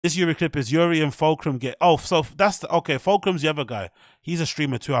This Yuriy clip is Yuriy and Fulcrum get. Oh, so that's the okay. Fulcrum's the other guy. He's a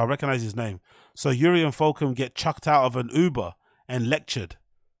streamer too. I recognize his name. So Yuriy and Fulcrum get chucked out of an Uber and lectured.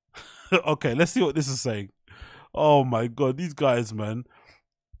 Okay, let's see what this is saying. Oh my god, these guys, man.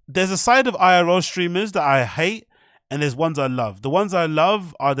 There's a side of IRL streamers that I hate, and there's ones I love. The ones I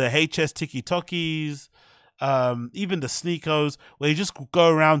love are the HS Tiki Tokis, even the Sneakos, where you just go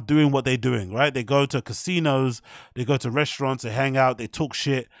around doing what they're doing, right? They go to casinos, they go to restaurants, they hang out, they talk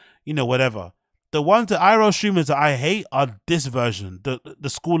shit, you know, whatever. The ones, the IRL streamers that I hate are this version, the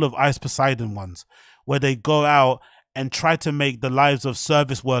School of Ice Poseidon ones, where they go out and try to make the lives of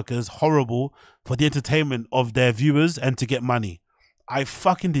service workers horrible for the entertainment of their viewers and to get money. I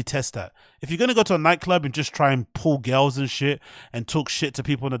fucking detest that. If you're going to go to a nightclub and just try and pull girls and shit and talk shit to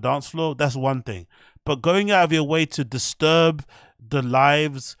people on the dance floor, that's one thing. But going out of your way to disturb the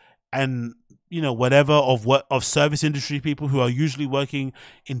lives and, you know, whatever of service industry people who are usually working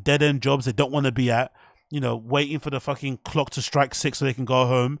in dead-end jobs they don't want to be at, you know, waiting for the fucking clock to strike 6 so they can go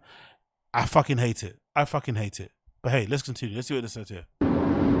home, I fucking hate it. I fucking hate it. But hey, let's continue. Let's see what this says here.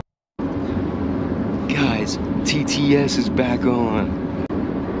 Guys, TTS is back on.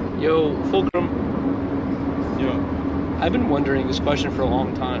 Yo, Fulcrum. Yo. I've been wondering this question for a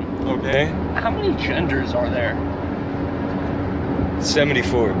long time. Okay. How many genders are there?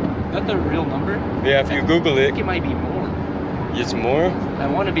 74. Is that the real number? Yeah, if you Google I it, think it might be more. it's more. I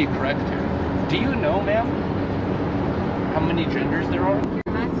want to be correct here. Do you know, ma'am, how many genders there are?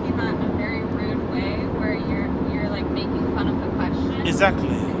 You're asking that in a very rude way where you're like making fun of the question. Exactly.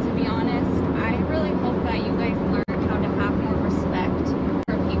 And to be honest, I really hope that you guys learn how to have more respect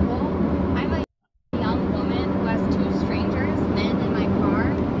for people. I'm a young woman who has 2 strangers, men in my car,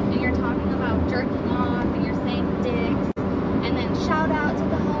 and you're talking about jerking off and you're saying dicks, and then shout out to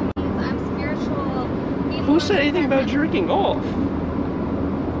the homies, I'm spiritual. Who said anything about jerking off?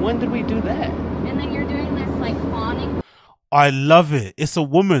 When did we do that? And then you're doing this like fawning. I love it. It's a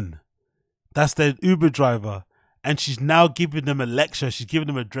woman. That's their Uber driver. And she's now giving them a lecture. She's giving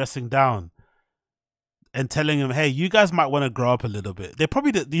them a dressing down and telling them, hey, you guys might want to grow up a little bit. They're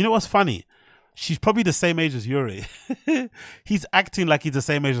probably, you know what's funny? She's probably the same age as Yuriy. He's acting like he's the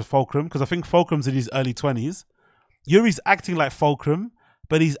same age as Fulcrum, because I think Fulcrum's in his early 20s. Yuri's acting like Fulcrum,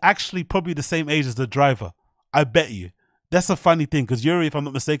 but he's actually probably the same age as the driver. I bet you. That's a funny thing, because Yuriy, if I'm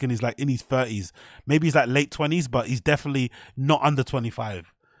not mistaken, he's like in his 30s. Maybe he's like late 20s, but he's definitely not under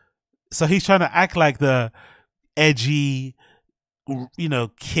 25. So he's trying to act like the edgy, you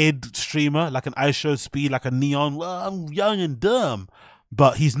know, kid streamer, like an ice show speed, like a neon, well, I'm young and dumb,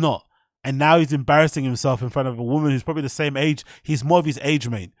 but he's not. And now he's embarrassing himself in front of a woman who's probably the same age. He's more of his age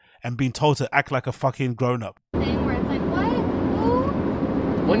mate and being told to act like a fucking grown-up. Thing where it's like, what?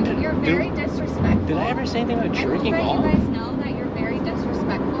 Who? When did You're very disrespectful. Did I ever say anything about jerking I hope off? that you guys know that you're very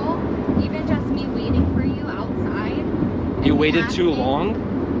disrespectful. Even just me waiting for you outside. You waited too long?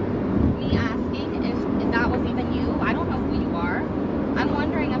 Me asking if that was even you. I don't know who you are. I'm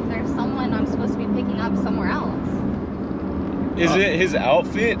wondering if there's someone I'm supposed to be picking up somewhere else. Is it his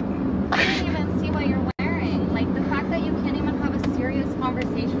outfit? I don't even see what you're wearing. Like, the fact that you can't even have a serious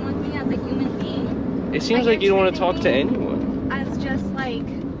conversation with me as a human being. It seems like you don't want to talk to treating me anyone. as just like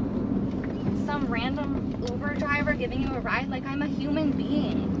some random Uber driver giving you a ride. Like, I'm a human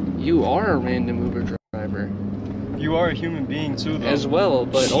being. You are a random Uber driver. You are a human being too, though. As well,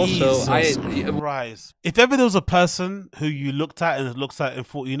 but Jesus also Christ. If ever there was a person who you looked at and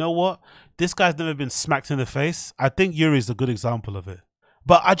thought, you know what, this guy's never been smacked in the face, I think Yuri's a good example of it.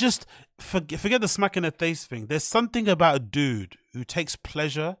 But I just forget the smack in the face thing. There's something about a dude who takes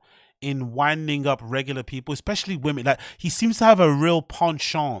pleasure in winding up regular people, especially women. Like, he seems to have a real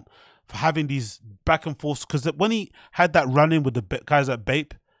penchant for having these back and forths. Because when he had that run-in with the guys at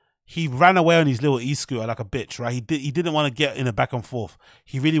Bape, he ran away on his little e-scooter like a bitch, right? He didn't want to get in a back and forth.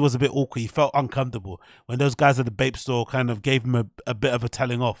 He really was a bit awkward. He felt uncomfortable when those guys at the Bape store kind of gave him a bit of a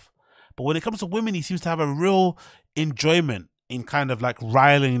telling off. But when it comes to women, he seems to have a real enjoyment in kind of like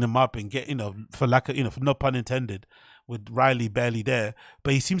riling them up and get, you know, for lack of, you know, for no pun intended, with Riley barely there,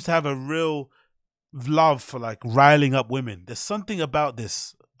 but he seems to have a real love for like riling up women. There's something about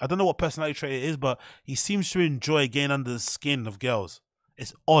this. I don't know what personality trait it is, but he seems to enjoy getting under the skin of girls.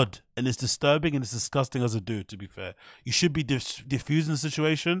 It's odd and it's disturbing and it's disgusting as a dude, to be fair. You should be diffusing the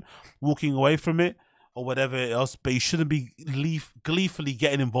situation, walking away from it or whatever else, but you shouldn't be gleefully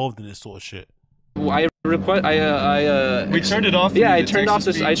getting involved in this sort of shit. we turned it off. Yeah, I turned off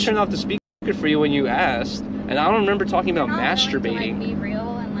the speaker for you when you asked, and I don't remember talking about masturbating. To, like, be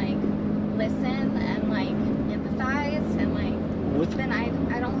real and like listen and like empathize and like. Then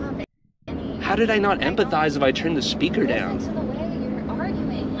I don't have any. How did I not empathize if I turned the speaker down? Listen to the way you're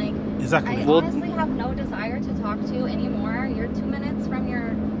arguing. Exactly. I honestly have no desire to talk to you anymore. You're 2 minutes from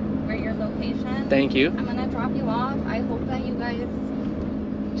your location. Thank you. I'm gonna drop you off. I hope that you guys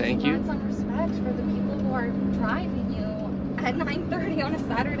Thank you. learn some respect for the people who are driving you at 9:30 on a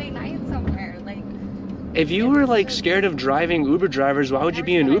Saturday night somewhere. Like, If you were like scared of driving Uber drivers, why would you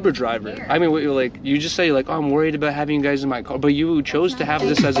be an Uber driver? I mean, like you just say like, oh, I'm worried about having you guys in my car, but you chose to have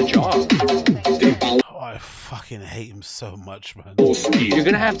this as a job. Oh, I fucking hate him so much, man. You're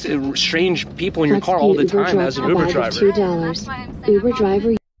gonna have to strange people in your car all the time as an Uber driver. $2. Uber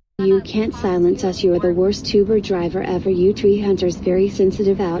driver, you can't silence us. You are the worst Uber driver ever. You tree hunters very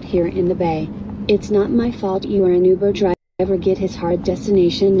sensitive out here in the Bay. It's not my fault you are an Uber driver. Get his hard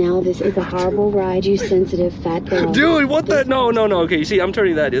destination now. This is a horrible ride, you sensitive fat girl. Dude, what the? No. Okay, you see, I'm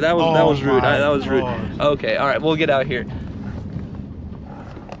turning that, dude. That was rude. That was rude. God. Okay, all right, we'll get out here.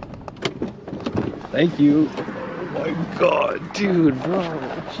 Thank you. Oh my God, dude, bro.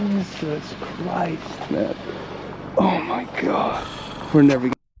 Jesus Christ, man. Oh my God. We're never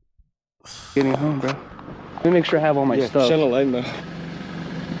getting home, bro. Let me make sure I have all my stuff. Shine a light now.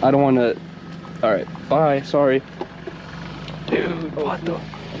 I don't want to. All right, bye. Sorry. Dude, what the?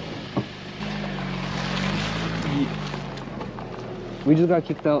 We just got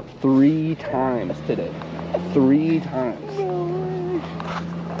kicked out 3 times today. 3 times. Oh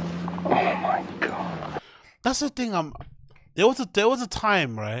my God. That's the thing. There was a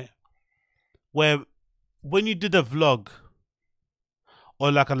time, right, where when you did a vlog or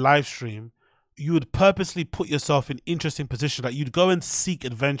like a live stream, you would purposely put yourself in interesting position. Like you'd go and seek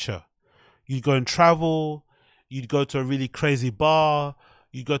adventure. You'd go and travel. You'd go to a really crazy bar.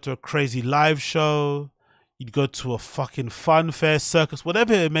 You'd go to a crazy live show. You'd go to a fucking fun fair, circus,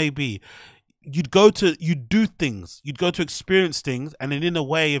 whatever it may be. You'd do things. You'd go to experience things. And then in a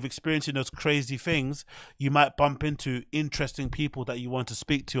way of experiencing those crazy things, you might bump into interesting people that you want to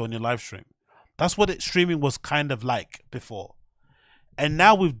speak to on your live stream. That's what streaming was kind of like before. And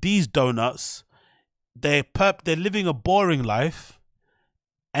now with these donuts, they're living a boring life.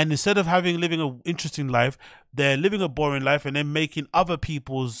 And instead of living an interesting life, they're living a boring life and then making other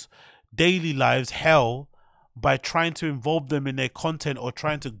people's daily lives hell by trying to involve them in their content or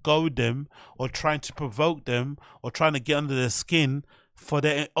trying to goad them or trying to provoke them or trying to get under their skin for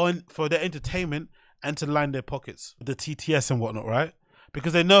their entertainment and to line their pockets with the TTS and whatnot, right?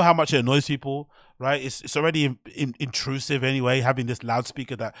 Because they know how much it annoys people, right? It's already intrusive anyway, having this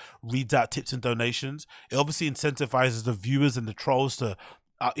loudspeaker that reads out tips and donations. It obviously incentivizes the viewers and the trolls to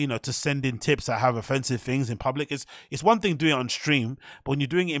to send in tips that have offensive things in public. It's one thing doing it on stream, but when you're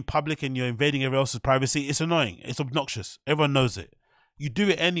doing it in public and you're invading everyone else's privacy, it's annoying. It's obnoxious. Everyone knows it. You do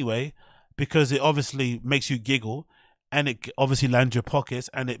it anyway because it obviously makes you giggle and it obviously lands your pockets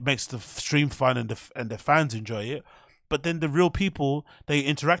and it makes the stream fun and the fans enjoy it. But then the real people that you're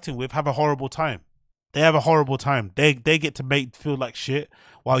interacting with have a horrible time. They have a horrible time. They get to feel like shit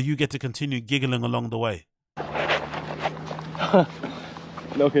while you get to continue giggling along the way.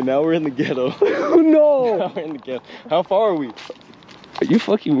 Okay, now we're in the ghetto. No! Now we're in the ghetto. How far are we? Are you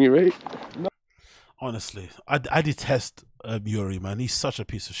fucking me, right? No. Honestly, I detest Yuriy, man. He's such a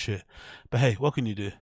piece of shit. But hey, what can you do?